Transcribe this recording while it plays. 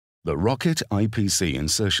The Rocket IPC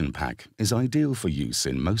insertion pack is ideal for use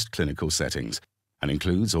in most clinical settings and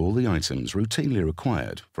includes all the items routinely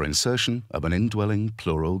required for insertion of an indwelling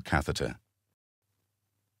pleural catheter.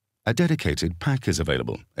 A dedicated pack is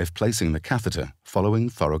available if placing the catheter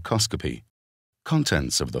following thoracoscopy.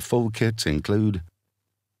 Contents of the full kit include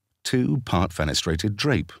 2 part fenestrated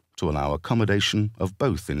drape to allow accommodation of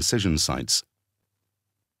both incision sites,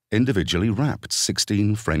 individually wrapped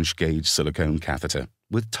 16 French gauge silicone catheter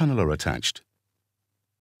with tunneler attached,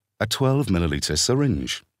 a 12 milliliter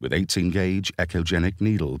syringe with 18 gauge echogenic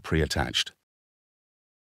needle pre-attached,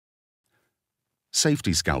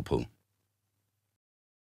 safety scalpel,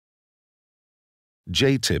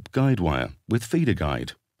 J-tip guide wire with feeder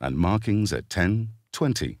guide and markings at 10,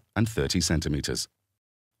 20 and 30 centimeters,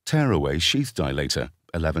 tearaway sheath dilator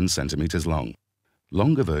 11 centimeters long,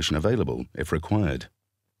 longer version available if required,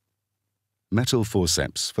 metal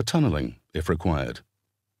forceps for tunneling if required,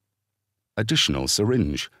 additional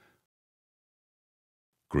syringe,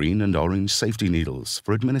 green and orange safety needles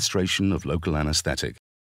for administration of local anesthetic,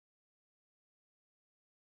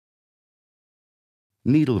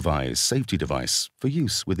 needle vise safety device for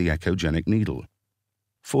use with the echogenic needle,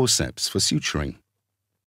 forceps for suturing,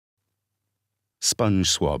 sponge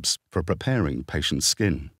swabs for preparing patient's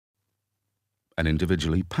skin, an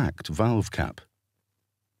individually packed valve cap,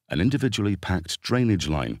 an individually packed drainage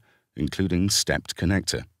line including stepped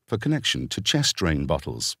connector for connection to chest drain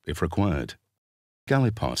bottles if required,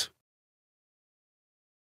 gallipot,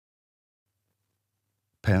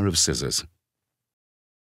 pair of scissors,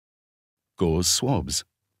 gauze swabs,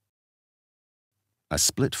 a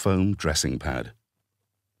split foam dressing pad,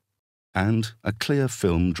 and a clear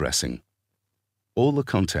film dressing. All the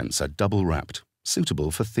contents are double wrapped,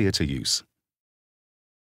 suitable for theatre use.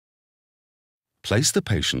 Place the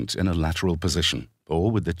patient in a lateral position or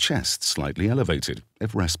with the chest slightly elevated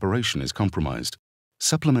if respiration is compromised.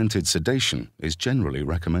 Supplemented sedation is generally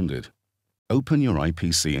recommended. Open your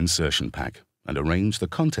IPC insertion pack and arrange the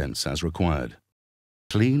contents as required.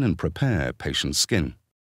 Clean and prepare patient's skin.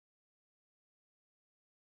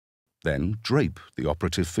 Then drape the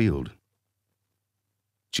operative field.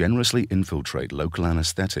 Generously infiltrate local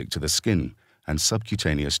anesthetic to the skin and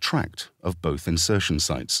subcutaneous tract of both insertion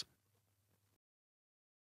sites.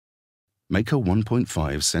 Make a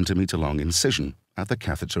 1.5 centimeter long incision at the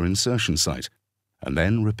catheter insertion site and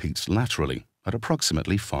then repeat laterally at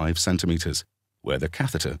approximately 5 centimeters, where the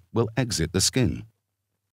catheter will exit the skin.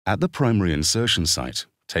 At the primary insertion site,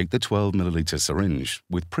 take the 12 milliliter syringe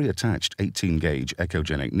with pre-attached 18 gauge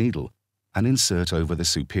echogenic needle and insert over the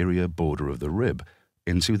superior border of the rib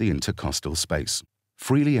into the intercostal space.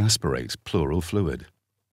 Freely aspirate pleural fluid.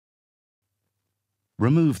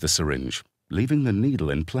 Remove the syringe, leaving the needle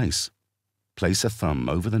in place. Place a thumb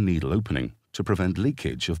over the needle opening to prevent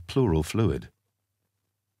leakage of pleural fluid.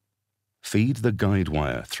 Feed the guide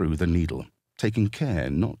wire through the needle, taking care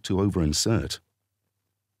not to over-insert.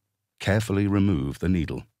 Carefully remove the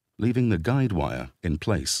needle, leaving the guide wire in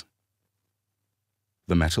place.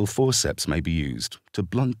 The metal forceps may be used to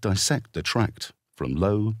blunt dissect the tract from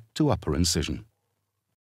low to upper incision.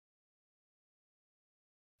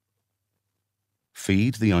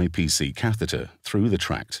 Feed the IPC catheter through the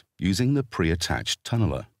tract using the pre-attached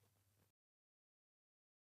tunneler.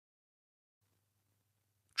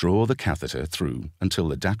 Draw the catheter through until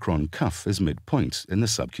the Dacron cuff is midpoint in the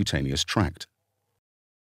subcutaneous tract.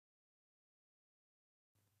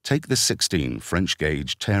 Take the 16 French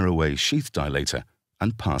gauge tearaway sheath dilator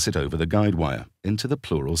and pass it over the guide wire into the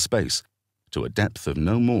pleural space to a depth of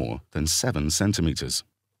no more than 7 centimeters.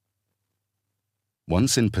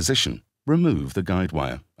 Once in position, remove the guide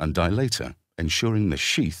wire and dilator, ensuring the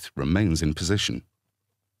sheath remains in position.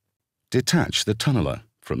 Detach the tunneler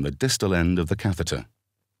from the distal end of the catheter.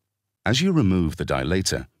 As you remove the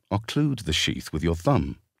dilator, occlude the sheath with your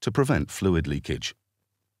thumb to prevent fluid leakage.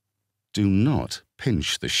 Do not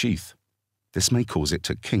pinch the sheath. This may cause it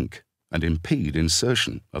to kink and impede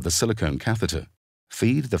insertion of the silicone catheter.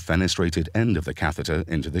 Feed the fenestrated end of the catheter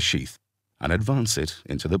into the sheath and advance it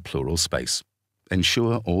into the pleural space.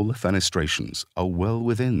 Ensure all the fenestrations are well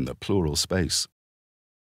within the pleural space.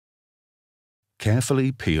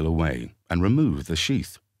 Carefully peel away and remove the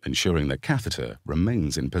sheath, ensuring the catheter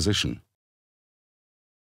remains in position.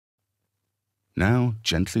 Now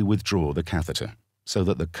gently withdraw the catheter so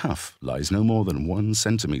that the cuff lies no more than 1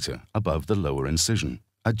 centimeter above the lower incision.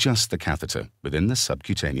 Adjust the catheter within the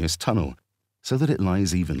subcutaneous tunnel so that it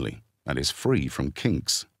lies evenly and is free from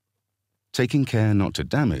kinks. Taking care not to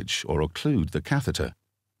damage or occlude the catheter,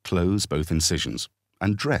 close both incisions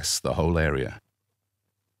and dress the whole area.